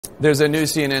There's a new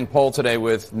CNN poll today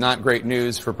with not great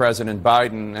news for President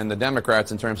Biden and the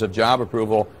Democrats in terms of job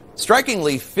approval.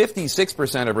 Strikingly,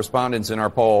 56% of respondents in our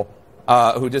poll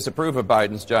who disapprove of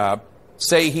Biden's job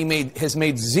say he has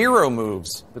made zero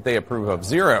moves that they approve of.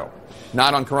 Zero.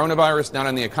 Not on coronavirus, not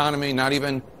on the economy, not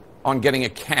even on getting a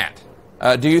cat.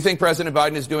 Do you think President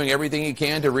Biden is doing everything he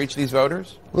can to reach these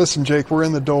voters? Listen, Jake, we're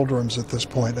in the doldrums at this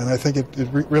point, and I think it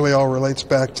really all relates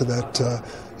back to that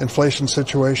inflation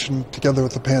situation together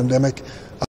with the pandemic.